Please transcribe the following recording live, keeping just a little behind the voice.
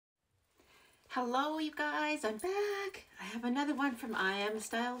Hello you guys, I'm back. I have another one from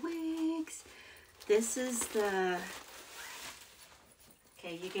IMSTYLEWIGS. This is the,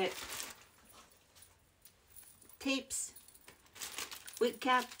 okay, you get tapes, wig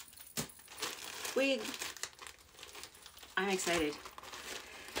cap, wig. I'm excited.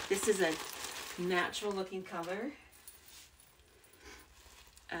 This is a natural looking color.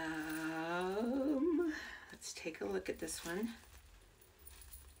 Let's take a look at this one.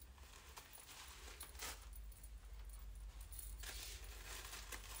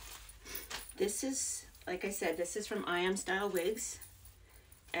 This is, like I said, this is from IMSTYLEWIGS,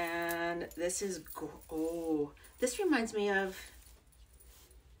 and this is, oh, this reminds me of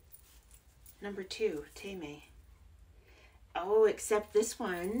number 2, Taymay. Oh, except this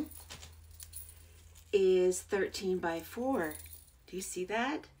one is 13 by 4. Do you see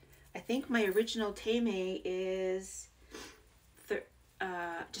that? I think my original Taymay is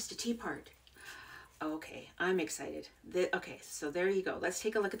just a T-part. Okay, I'm excited. Okay, so there you go. Let's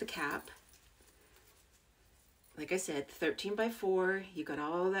take a look at the cap. Like I said, 13 by 4, you got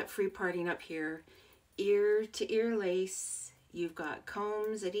all that free parting up here, ear to ear lace, you've got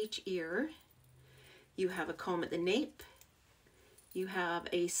combs at each ear, you have a comb at the nape, you have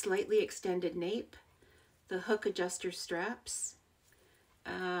a slightly extended nape, the hook adjuster straps,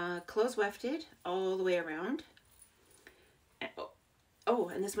 close wefted all the way around. Oh,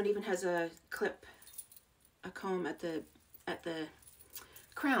 and this one even has a clip, a comb at the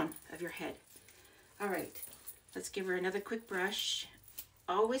crown of your head. All right. Let's give her another quick brush.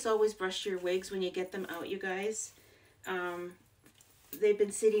 Always brush your wigs when you get them out, you guys. They've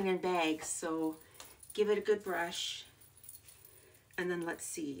been sitting in bags, so give it a good brush. And then let's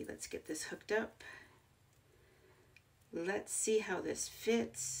see, let's get this hooked up. Let's see how this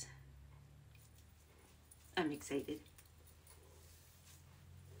fits. I'm excited.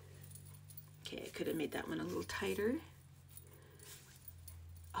 Okay, I could have made that one a little tighter.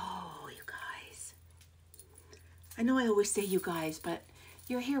 Oh, you guys. I know I always say you guys, but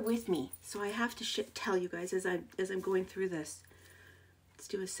you're here with me, so I have to tell you guys as I'm going through this. Let's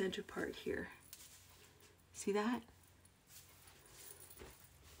do a center part here. See that?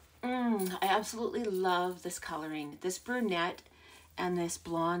 I absolutely love this coloring. This brunette and this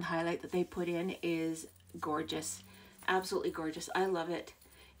blonde highlight that they put in is gorgeous. Absolutely gorgeous. I love it.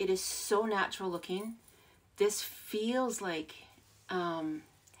 It is so natural looking. This feels like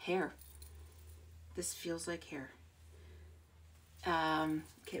hair. This feels like hair.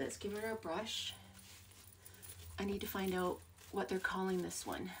 Okay, let's give her a brush. I need to find out what they're calling this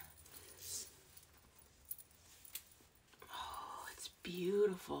one. Oh, it's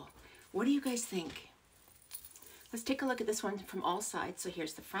beautiful. What do you guys think? Let's take a look at this one from all sides. So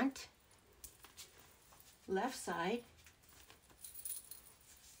here's the front, left side,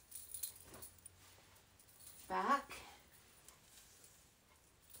 back.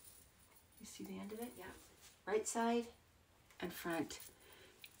 You see the end of it? Yeah. Right side and front.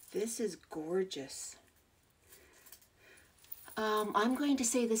 This is gorgeous. I'm going to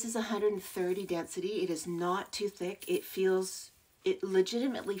say this is 130 density. It is not too thick. It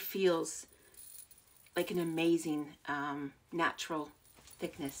legitimately feels like an amazing natural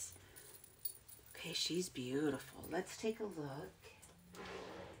thickness. Okay, she's beautiful. Let's take a look.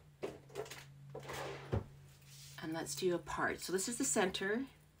 And let's do a part. So this is the center.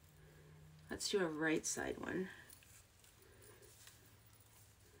 Let's do a right side one.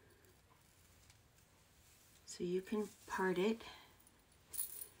 So you can part it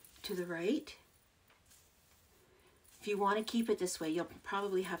to the right. If you want to keep it this way, you'll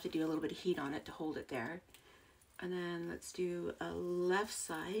probably have to do a little bit of heat on it to hold it there. And then let's do a left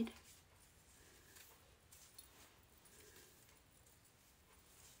side.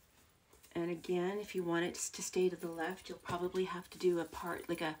 And again, if you want it to stay to the left, you'll probably have to do a part,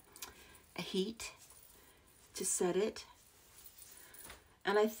 like a heat to set it.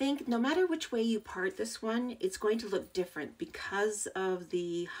 And I think no matter which way you part this one, it's going to look different because of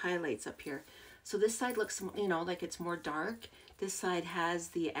the highlights up here. So this side looks, you know, like it's more dark. This side has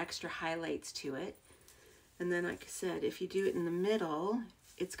the extra highlights to it. And then, like I said, if you do it in the middle,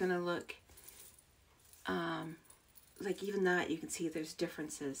 it's going to look like even that, you can see there's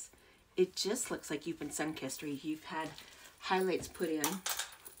differences. It just looks like you've been sun-kissed, or you've had highlights put in,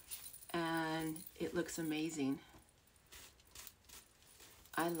 and it looks amazing.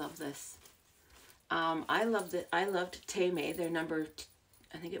 I love this. I loved Taymay. They're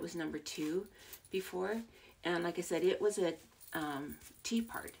I think it was number 2 before. And like I said, it was a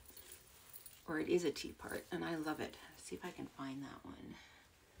T-part, or it is a T-part, and I love it. Let's see if I can find that one.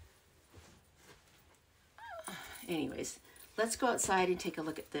 Anyways, let's go outside and take a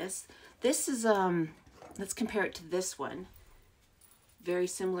look at this. This is, let's compare it to this one. Very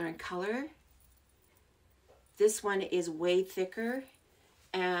similar in color. This one is way thicker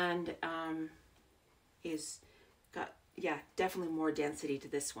and is got, yeah, definitely more density to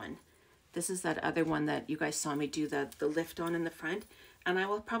this one. This is that other one that you guys saw me do the lift on in the front. And I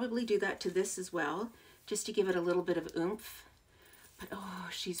will probably do that to this as well, just to give it a little bit of oomph. But oh,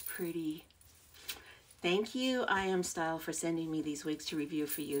 she's pretty. Thank you, I Am Style, for sending me these wigs to review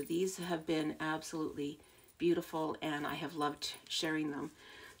for you. These have been absolutely beautiful and I have loved sharing them.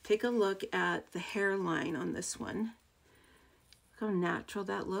 Take a look at the hairline on this one. Look how natural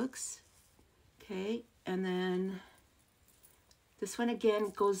that looks. Okay, and then this one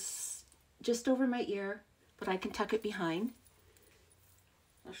again goes just over my ear, but I can tuck it behind.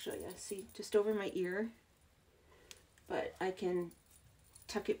 I'll show you. See, just over my ear, but I can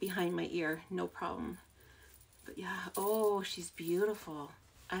tuck it behind my ear, no problem. But yeah, oh, she's beautiful.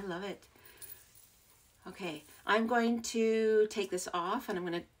 I love it. Okay, I'm going to take this off and I'm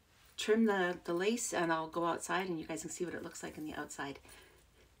going to trim the lace and I'll go outside and you guys can see what it looks like in the outside.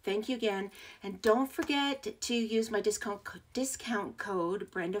 Thank you again. And don't forget to use my discount code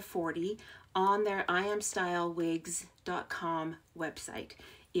Brenda40 on their IMSTYLEWIGS.com website.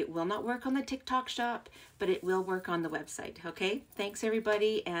 It will not work on the TikTok shop, but it will work on the website. Okay, thanks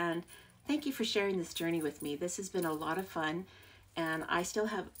everybody. And thank you for sharing this journey with me. This has been a lot of fun and I still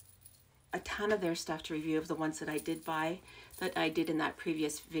have a ton of their stuff to review of the ones that I did buy that I did in that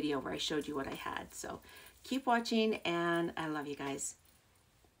previous video where I showed you what I had. So keep watching and I love you guys.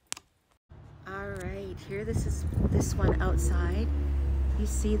 All right, here this is this one outside. You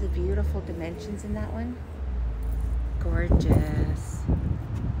see the beautiful dimensions in that one? Gorgeous.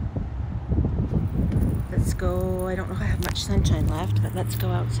 Let's go, I don't know if I have much sunshine left, but let's go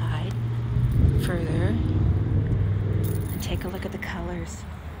outside further and take a look at the colors.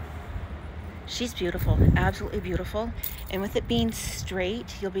 She's beautiful, absolutely beautiful. And with it being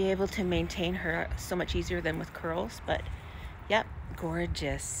straight, you'll be able to maintain her so much easier than with curls, but yep,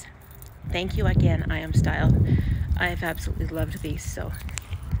 gorgeous. Thank you again, I Am Style. I've absolutely loved these, so